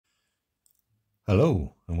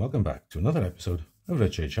Hello and welcome back to another episode of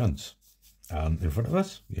Rich H Hunts. And in front of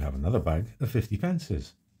us we have another bag of 50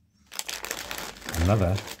 pences.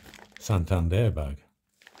 Another Santander bag.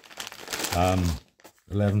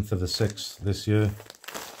 11th of the 6th this year.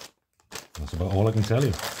 That's about all I can tell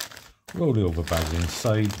you. Rolling over bags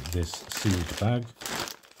inside this sealed bag.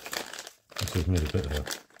 This has made a bit of a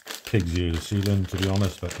pig's ear sealing, to be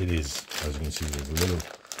honest, but it is, as you can see, there's a little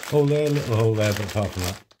hole there, but apart from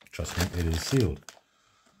that, trust me, it is sealed.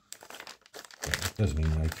 But that does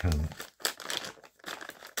mean I can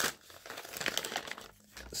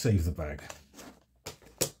save the bag.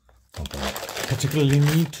 Not that I particularly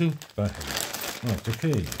need to, but right,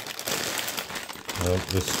 okay. Well,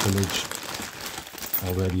 this spillage,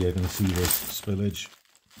 already I can see this spillage.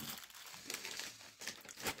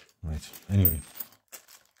 Right, anyway,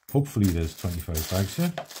 hopefully there's 25 bags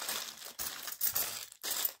here.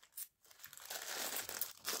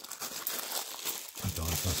 I don't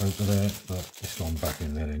know if that's out of there, but it's gone back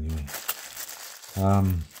in there anyway.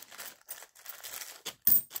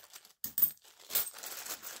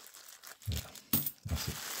 Yeah, that's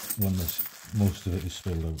it. One that's, most of it is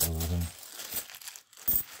spilled out already.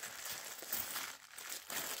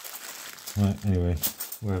 Right, anyway,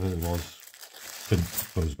 wherever it was, didn't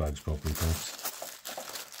close bags properly, folks.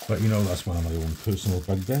 But you know, that's one of my own personal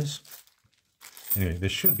bugbears. Anyway, there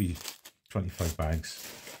should be 25 bags,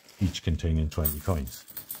 each containing 20 coins,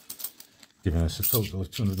 giving us a total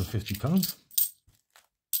of £250.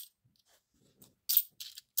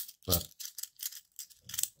 But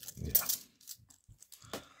yeah,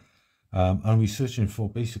 and we're searching for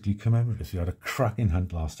basically commemoratives. We had a cracking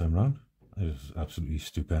hunt last time round. It was absolutely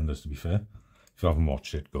stupendous, to be fair. If you haven't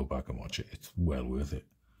watched it, go back and watch it. It's well worth it.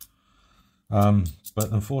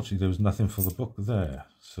 But unfortunately, there was nothing for the book there,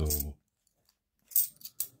 so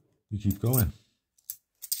we keep going.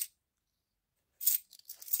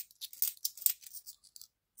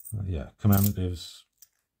 Yeah, commemoratives,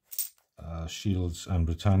 shields and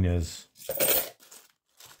Britannias.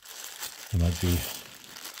 There might be.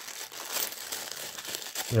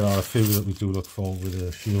 There are a few that we do look for with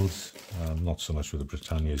the shields. Not so much with the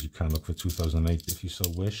Britannias. You can look for 2008 if you so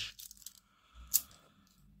wish.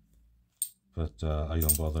 But I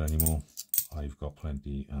don't bother anymore. I've got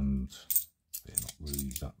plenty and they're not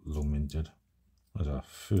really that low minted. That's our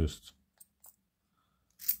first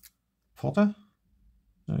Potter.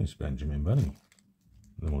 Nice Benjamin Bunny.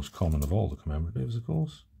 The most common of all the commemoratives, of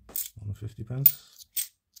course, on the 50 pence.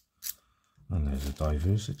 And there's a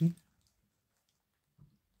diversity.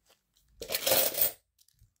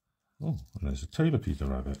 Oh, and there's a Taylor Peter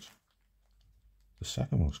Rabbit. The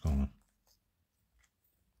second most common.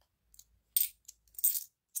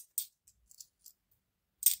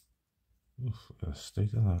 Oof, look at the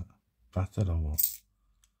state of that. Battered or what?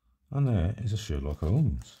 And there is a Sherlock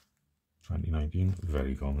Holmes. 2019,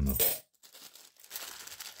 very common though.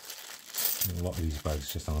 A lot of these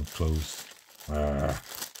bags just aren't closed.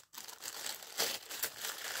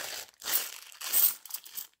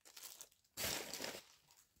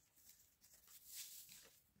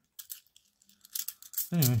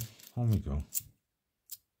 Anyway, on we go.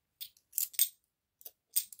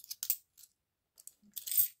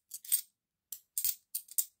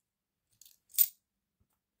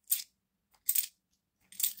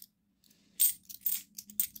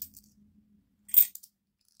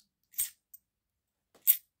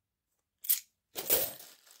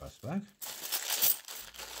 First bag.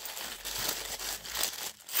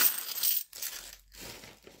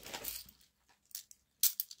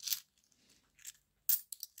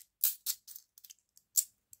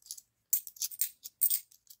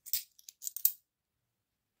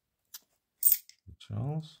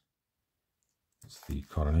 Charles. That's the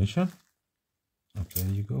coronation. Up there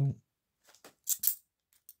you go.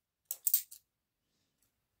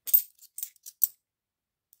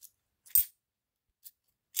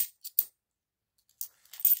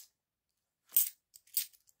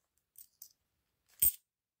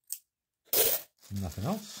 Nothing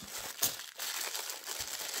else.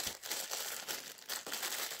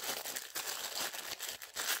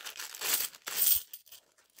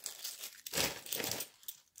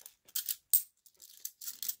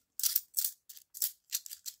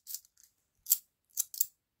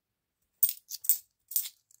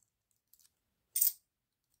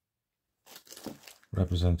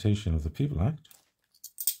 Representation of the People Act.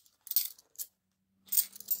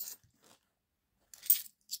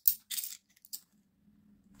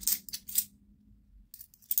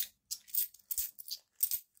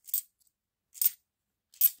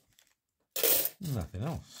 Nothing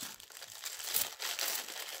else.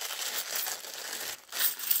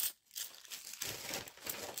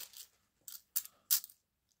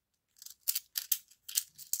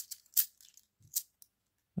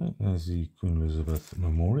 There's the Queen Elizabeth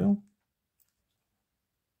Memorial.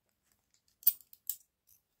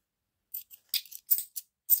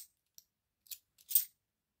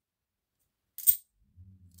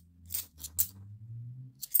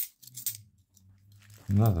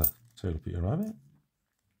 Another Tale of Peter Rabbit.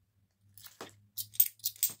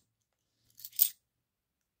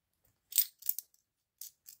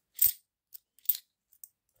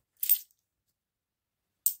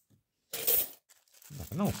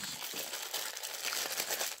 Nothing else.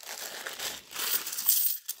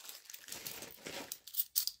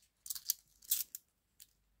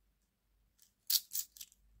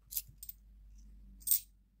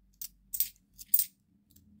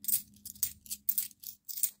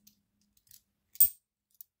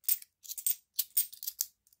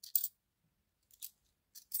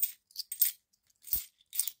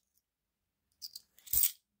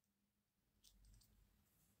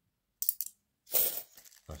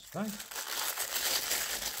 Press play.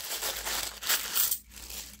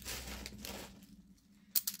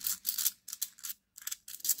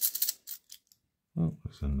 Oh,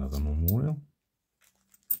 there's another memorial.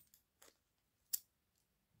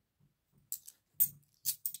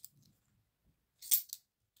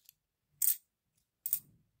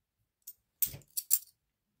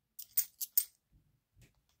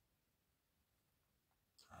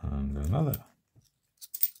 And another.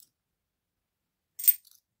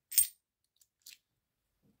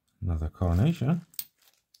 Another coronation.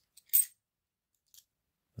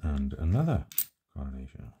 And another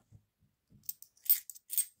coronation.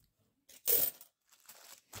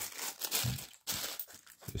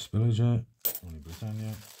 This villager, only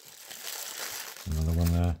Britannia. Another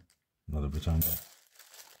one there, another Britannia.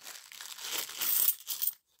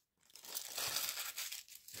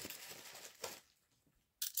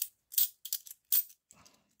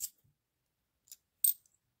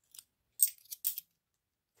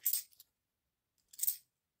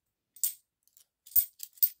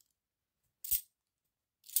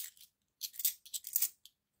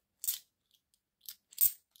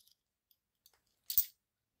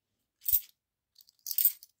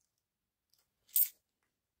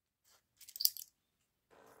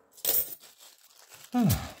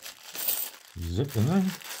 Zip them in.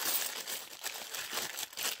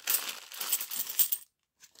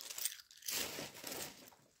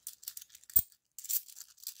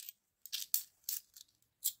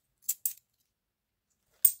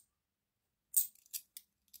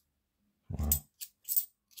 Wow.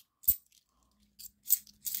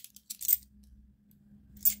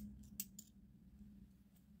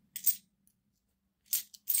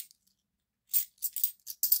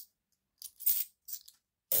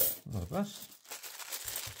 Not the best.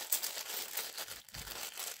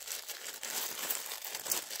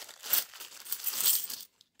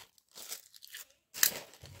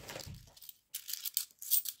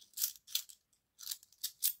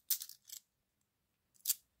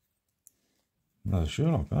 Another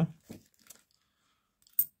Sherlock, huh?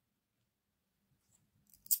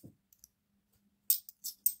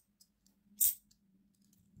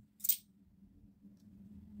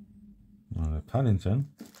 Another Paddington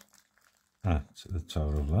at the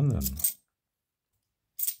Tower of London.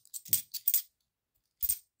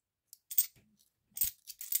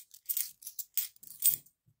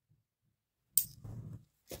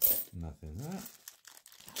 Nothing there.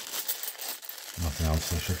 Nothing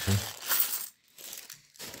else I should say.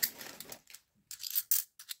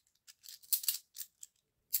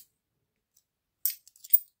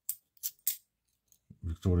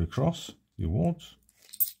 Victoria Cross, the awards.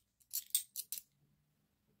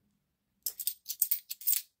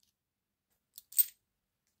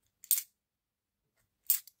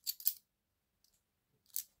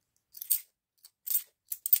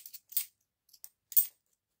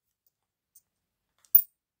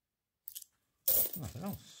 Nothing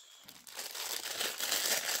else.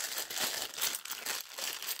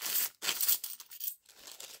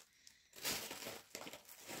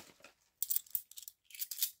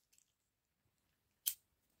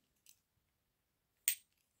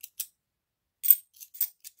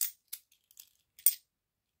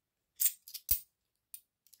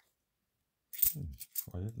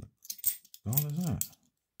 Quiet, isn't it? Gone, isn't it?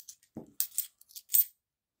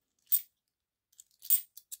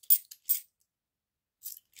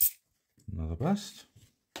 Another bust.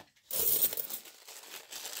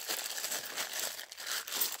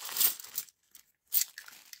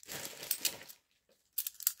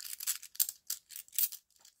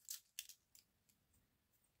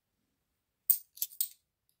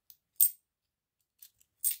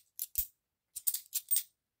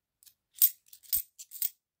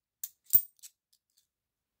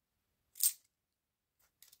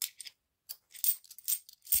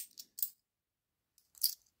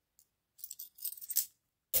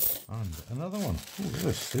 And another one. Oh, look at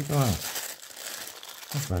this. Look at that.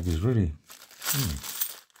 That bag is really...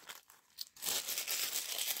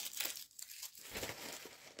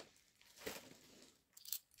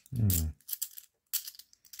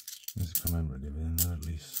 There's a commemorative in there at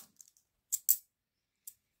least.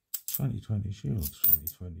 2020 Shield,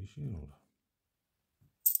 2020 Shield.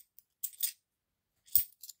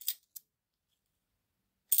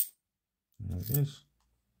 There it is.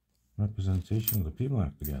 Representation of the People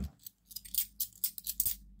Act again.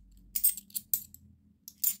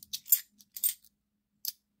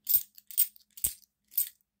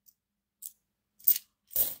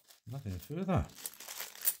 Nothing further.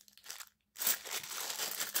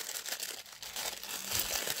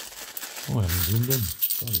 Oh, I haven't zoomed in.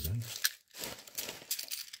 Sorry, guys.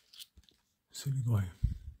 Silly guy.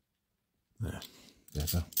 There.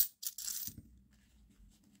 Better.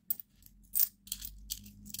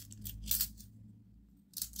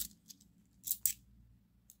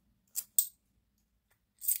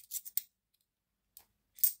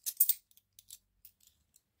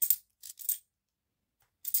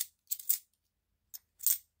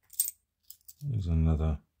 There's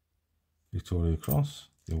another Victoria Cross,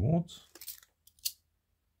 the awards.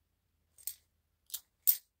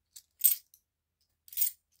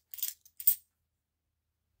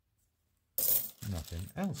 Nothing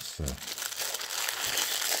else, sir.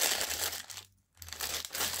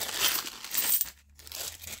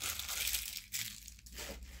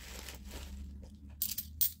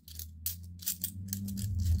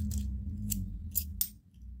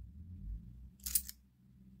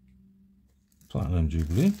 Platinum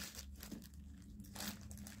Jubilee.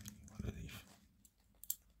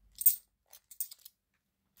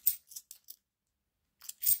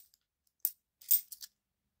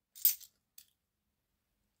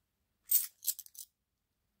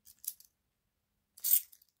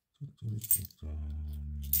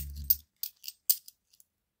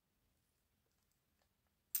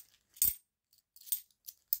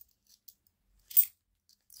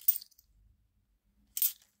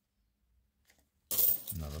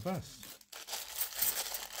 Another best.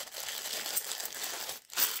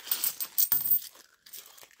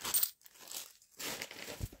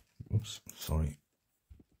 Oops, sorry.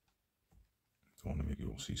 Don't want to make you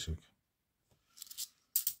all seasick.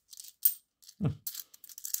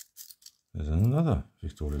 There's another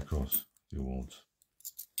Victoria Cross, the awards.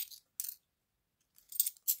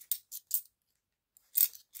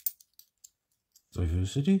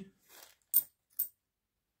 Diversity.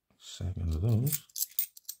 Second of those.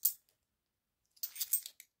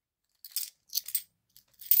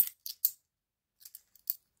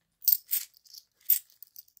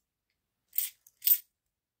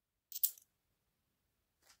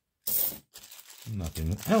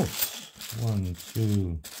 Nothing else. 1,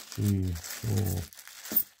 2, 3, 4,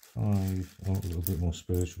 5. Oh, a little bit more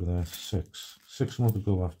spiritual there. 6. 6 more to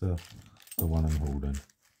go after the one I'm holding.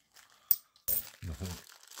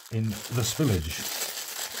 Nothing in the spillage.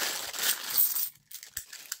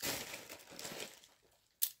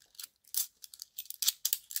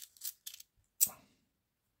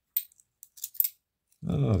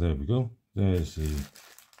 Oh, there we go. There's the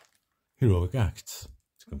Heroic Acts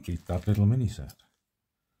to complete that little mini set.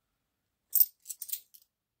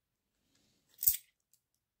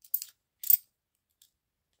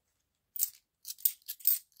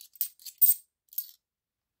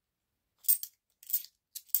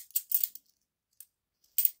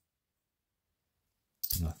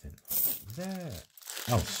 Nothing there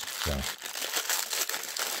else there.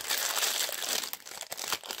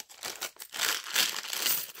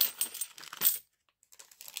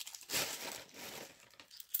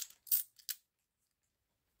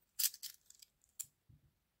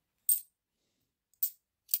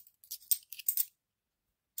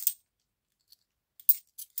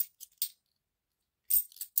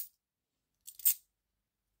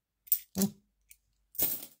 Oh.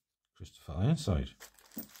 Christopher Ironside.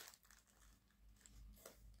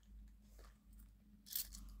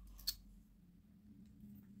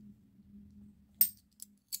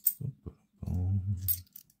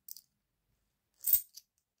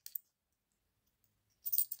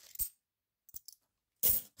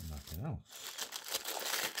 Nothing else.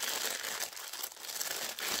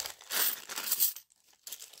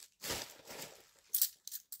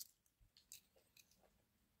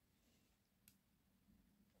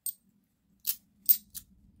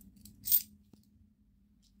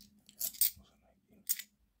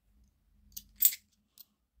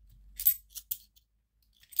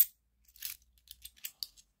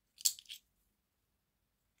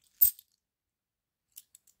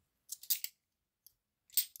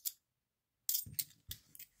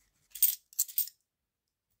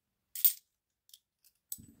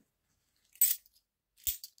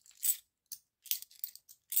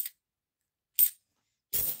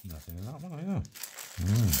 Nothing in that one either.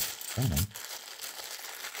 Come on.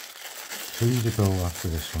 2 to go after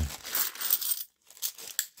this one.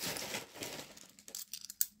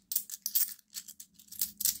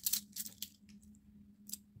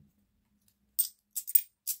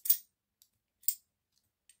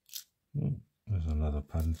 There's another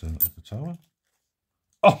Paddington at the tower.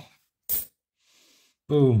 Oh!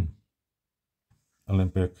 Boom!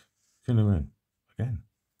 Olympic canoeing again.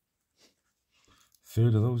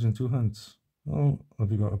 3rd of those in 2 hunts. Oh,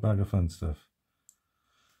 have you got a bag of fun stuff?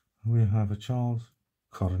 We have a Charles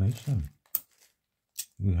coronation.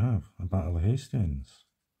 We have a Battle of Hastings.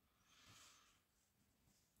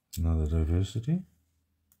 Another diversity.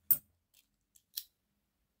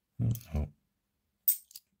 Oh,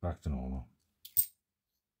 back to normal.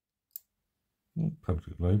 Oh,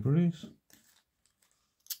 public libraries.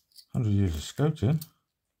 100 Years of Scouting.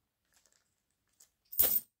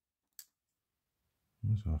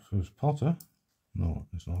 That's our first Potter. No,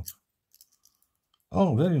 it's not.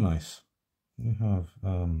 Oh, very nice. We have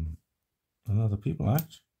another People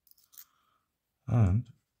Act and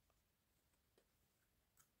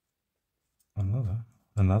another,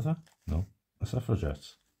 no, a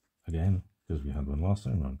Suffragettes again, because we had one last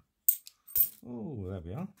time round. Oh, there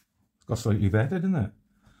we are. It's got slightly vetted, isn't it?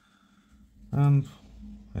 And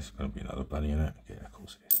there's going to be another bunny in it. Yeah, of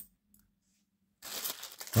course it is.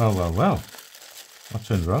 Well, well, well. That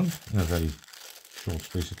turned around in a very short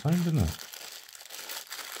space of time, didn't it?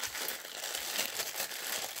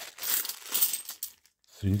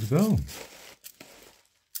 Three to go.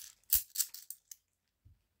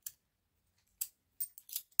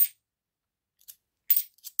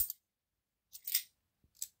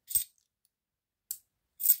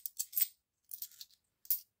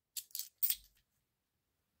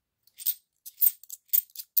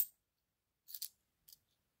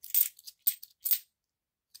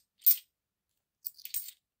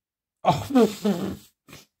 Oh,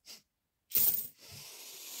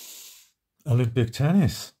 Olympic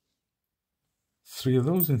tennis. 3 of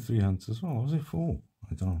those in 3 hunts as well. Was it 4?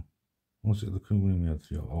 I don't know. Was it the cooling we had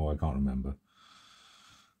 3? Oh, I can't remember.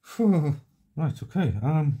 Right, okay.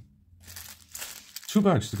 2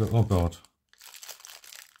 bags to go. Oh God.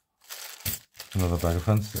 Another bag of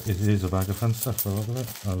fun stuff. It is a bag of fun stuff, by the look of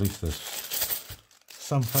it. At least there's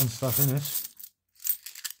some fun stuff in it.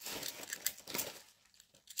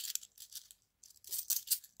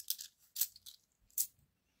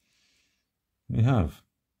 We have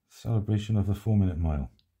celebration of the 4-minute mile.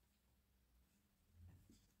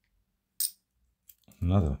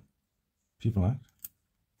 Another People Act.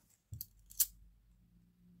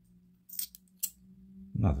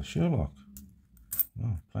 Another Sherlock.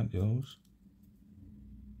 Oh, plenty of those.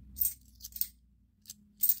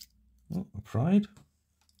 Oh, a Pride.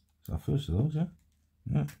 It's our first of those, yeah?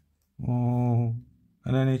 Yeah. Oh,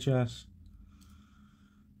 an NHS.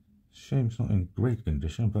 Shame it's not in great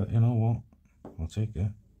condition, but you know what? I'll take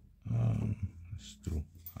it. Let's do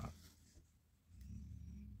that.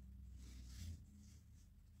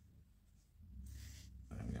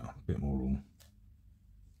 There we are, a bit more room.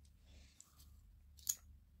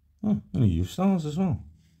 Oh, and a U-Stars as well.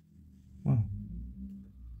 Wow.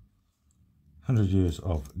 100 Years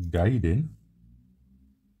of Guiding.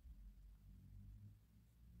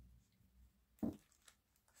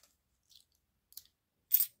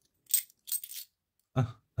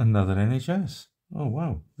 Another NHS. Oh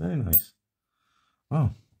wow, very nice.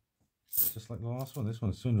 Wow, just like the last one. This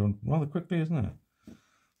one's turned around rather quickly, isn't it?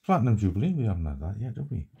 Platinum Jubilee, we haven't had that yet, have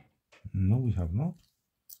we? No, we have not.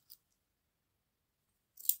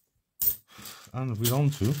 And we're on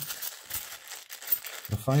to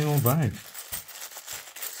the final bag.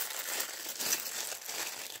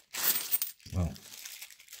 Well,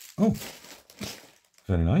 oh,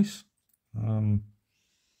 very nice.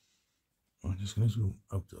 I'm just going to zoom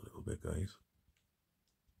out a little bit, guys,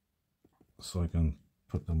 so I can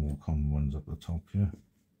put the more common ones up the top here.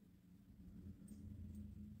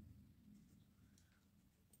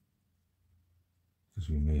 Because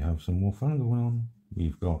we may have some more fun going on.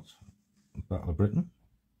 We've got Battle of Britain.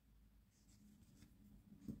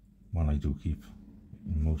 One I do keep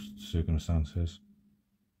in most circumstances.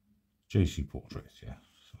 JC Portrait, yeah.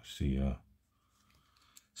 So I see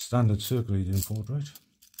standard circulating portrait.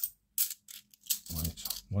 Right,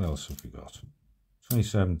 what else have we got?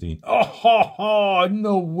 2017. Oh,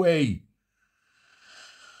 no way!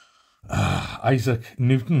 Isaac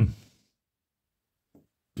Newton.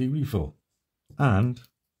 Beautiful. And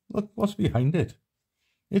look what's behind it.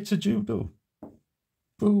 It's a judo.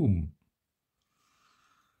 Boom.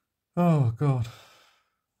 Oh, God.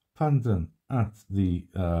 Paddington at the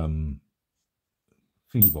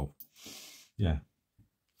Thingy Bob. Yeah.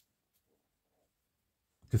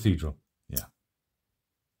 Cathedral. Yeah.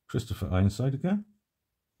 Christopher Ironside again.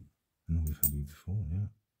 I know we've had you before, yeah.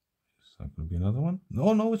 Is that going to be another one?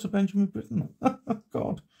 No, no, it's a Benjamin Britten.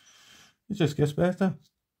 God. It just gets better.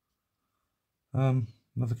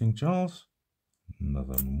 Another King Charles.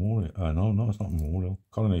 Another memorial. No, it's not memorial.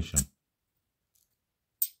 Coronation.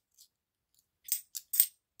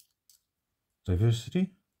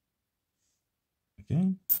 Diversity.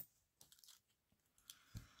 Again.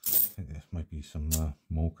 I think there might be some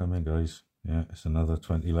more coming, guys. Yeah, it's another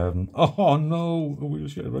 2011. Oh no, a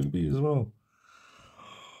wheelchair rugby as well.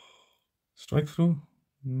 Strike through.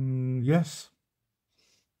 Yes.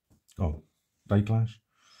 Oh, die clash.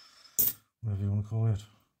 Whatever you want to call it.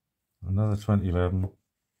 Another 2011.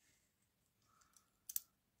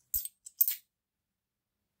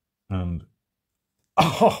 And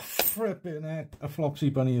oh, flipping heck, a Flopsy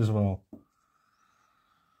Bunny as well.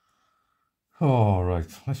 All right,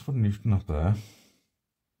 let's put Newton up there.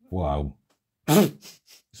 Wow.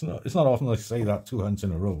 It's not often I say that 2 hunts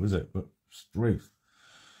in a row, is it? But straight.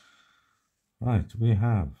 Right, we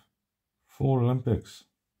have 4 Olympics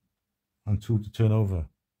and 2 to turn over.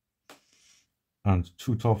 And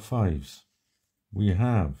 2 top 5s. We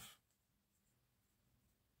have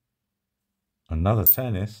another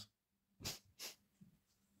tennis.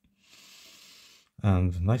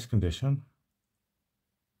 And nice condition.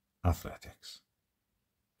 Athletics.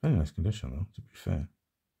 Very nice condition though, to be fair.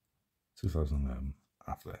 2011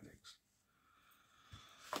 Athletics.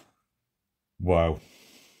 Wow.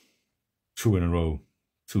 2 in a row.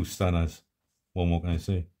 2 stunners. What more can I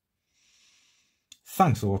say?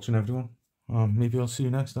 Thanks for watching, everyone. Maybe I'll see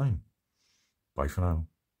you next time. Bye for now.